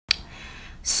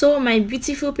So my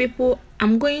beautiful people,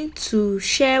 I'm going to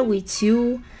share with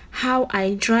you how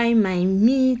I dry my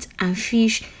meat and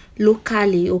fish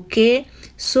locally. Okay,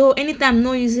 so anytime I'm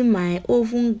not using my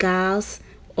oven gas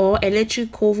or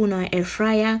electric oven or air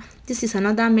fryer, this is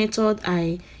another method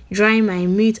I dry my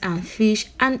meat and fish,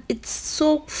 and it's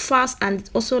so fast and it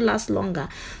also lasts longer.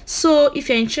 So if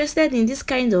you're interested in this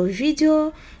kind of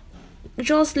video,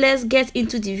 just let's get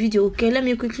into the video. Okay, let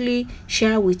me quickly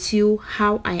share with you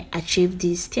how I achieved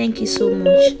this. Thank you so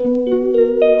much.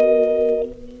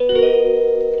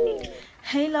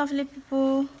 Hey lovely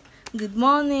people, good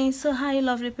morning. So how you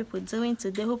lovely people doing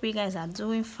today? Hope you guys are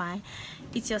doing fine.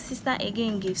 It's your sister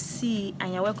again, Give C,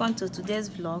 and you're welcome to today's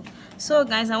vlog. So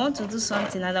guys, I want to do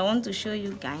something and I want to show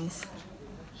you guys.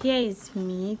 Here is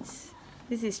meat,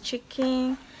 this is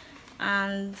chicken,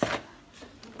 and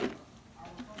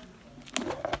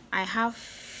I have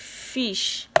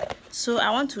fish. So I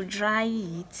want to dry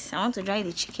it. I want to dry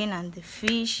the chicken and the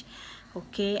fish,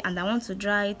 okay, and I want to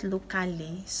dry it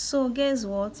locally. So guess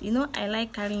what, you know, I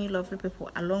like carrying you lovely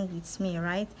people along with me,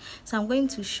 right? So I'm going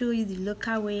to show you the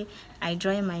local way I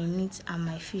dry my meat and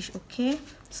my fish. Okay,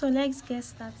 so let's get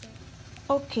started.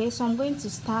 Okay, so I'm going to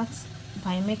start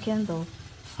by making the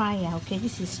fire. Okay,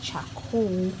 this is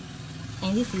charcoal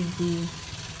and this is the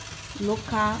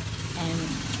local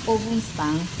oven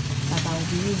stand that I will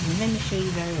be using. Let me show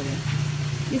you very well.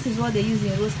 This is what they use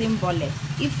in roasting bole.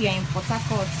 If you are in Port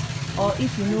Harcourt or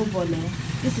if you know bole,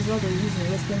 this is what they use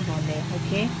in roasting bole.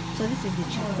 Okay, so this is the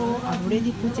charcoal. I've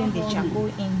already put in the charcoal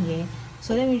in here,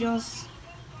 so let me just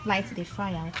light the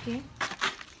fire. Okay,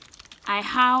 I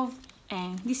have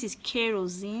this is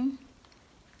kerosene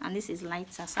and this is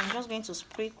lighter, so I'm just going to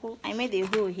sprinkle. I made a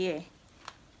hole here,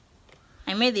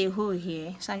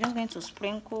 so I'm just going to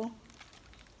sprinkle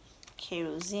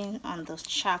kerosene on the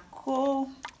charcoal.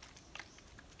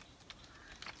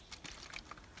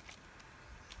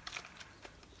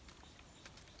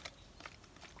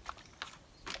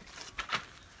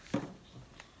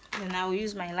 Then I will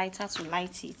use my lighter to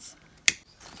light it.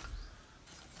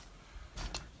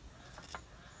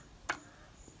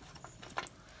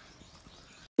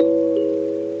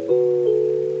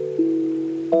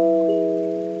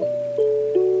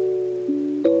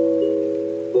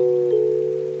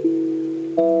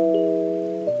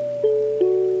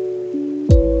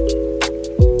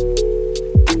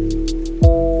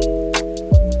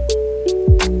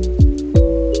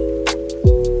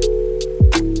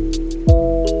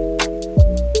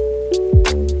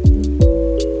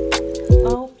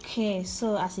 Okay,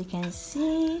 so as you can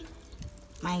see,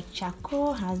 my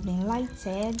charcoal has been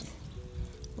lighted.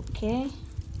 Okay,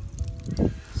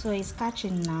 so it's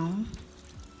catching now,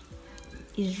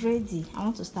 it's ready. I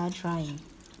want to start drying.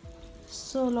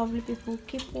 So lovely people,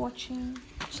 keep watching.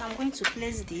 So I'm going to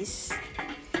place this.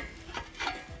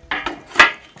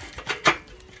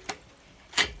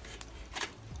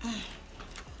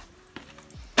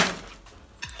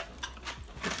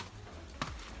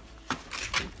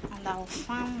 And I'll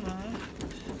fan more.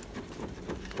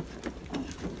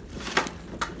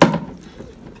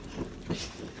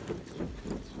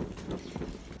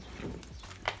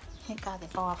 The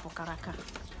powerful character.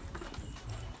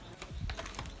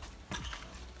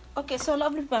 Okay, so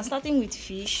lovely people, I'm starting with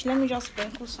fish. Let me just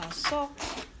sprinkle some salt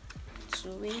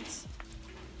to it.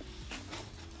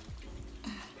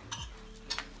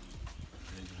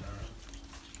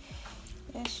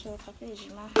 Yes, sure, okay,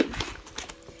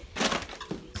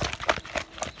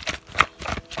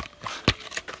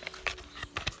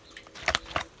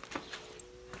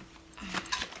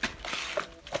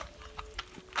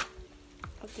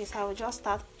 so I will just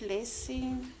start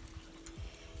placing.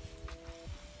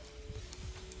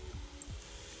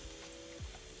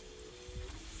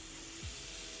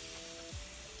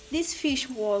 This fish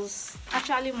was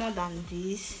actually more than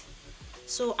this,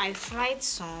 so I fried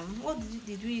some. What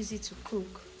did we use it to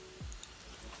cook?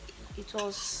 It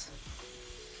was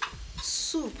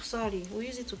soup. Sorry, we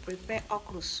use it to prepare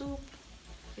okra soup.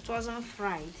 It wasn't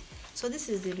fried, so this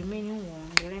is the remaining one,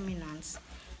 the remnants.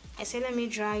 I said let me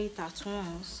dry it at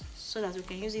once so that we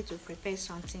can use it to prepare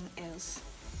something else.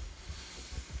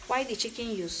 While the chicken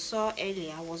you saw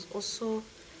earlier was also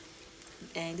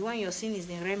the one you're seeing is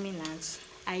the remnants.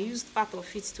 I used part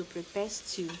of it to prepare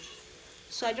stew,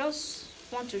 so I just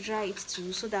want to dry it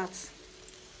too so that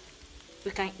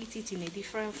we can eat it in a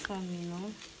different form, you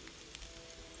know.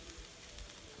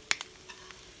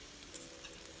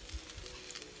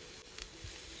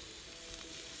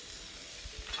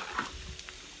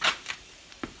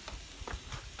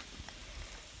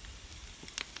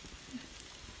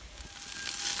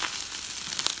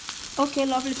 Okay,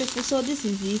 lovely people, so this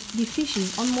is it. The fish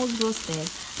is almost roasted.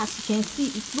 As you can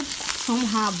see, it looks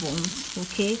somehow burnt.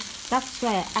 Okay, that's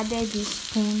why I added this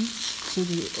spoon to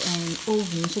the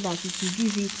oven so that it will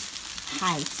give it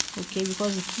height. Okay,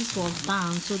 because the fish was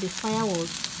down, so the fire was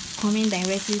coming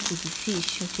directly to the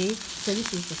fish. Okay, so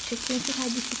this is the chicken. See how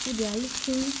beautiful they are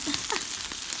looking.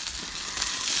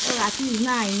 So at least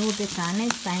now I know better.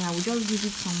 Next time I will just give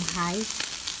it some height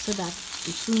so that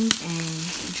it won't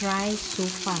dry so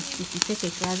fast. If you take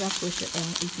a gradual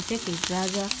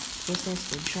process,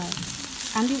 to dry.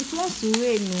 And if it wants to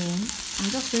rain, I'm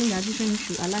just saying that this rain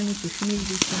should allow me to finish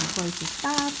this thing before it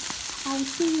starts. I'll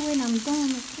see you when I'm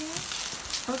done.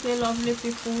 Okay, lovely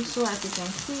people. So as you can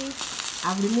see,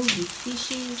 I've removed the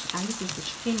fishes, and this is the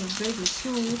chicken is ready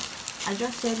too. I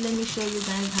just said let me show you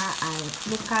guys how I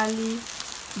locally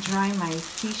dry my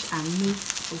fish and meat.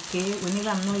 Okay,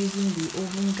 whenever I'm not using the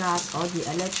oven gas or the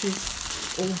electric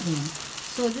oven.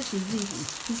 So this is it.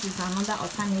 This is another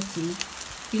alternative.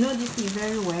 You know this thing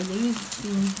very well. They use it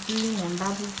in doing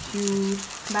barbecue,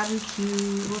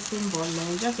 roasting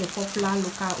boiler. Just a popular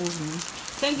local oven.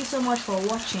 Thank you so much for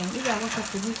watching. If you are watching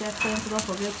to this reference, don't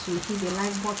forget to hit the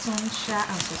like button, share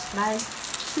and subscribe.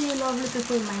 See you lovely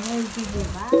people in my next video.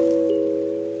 Bye.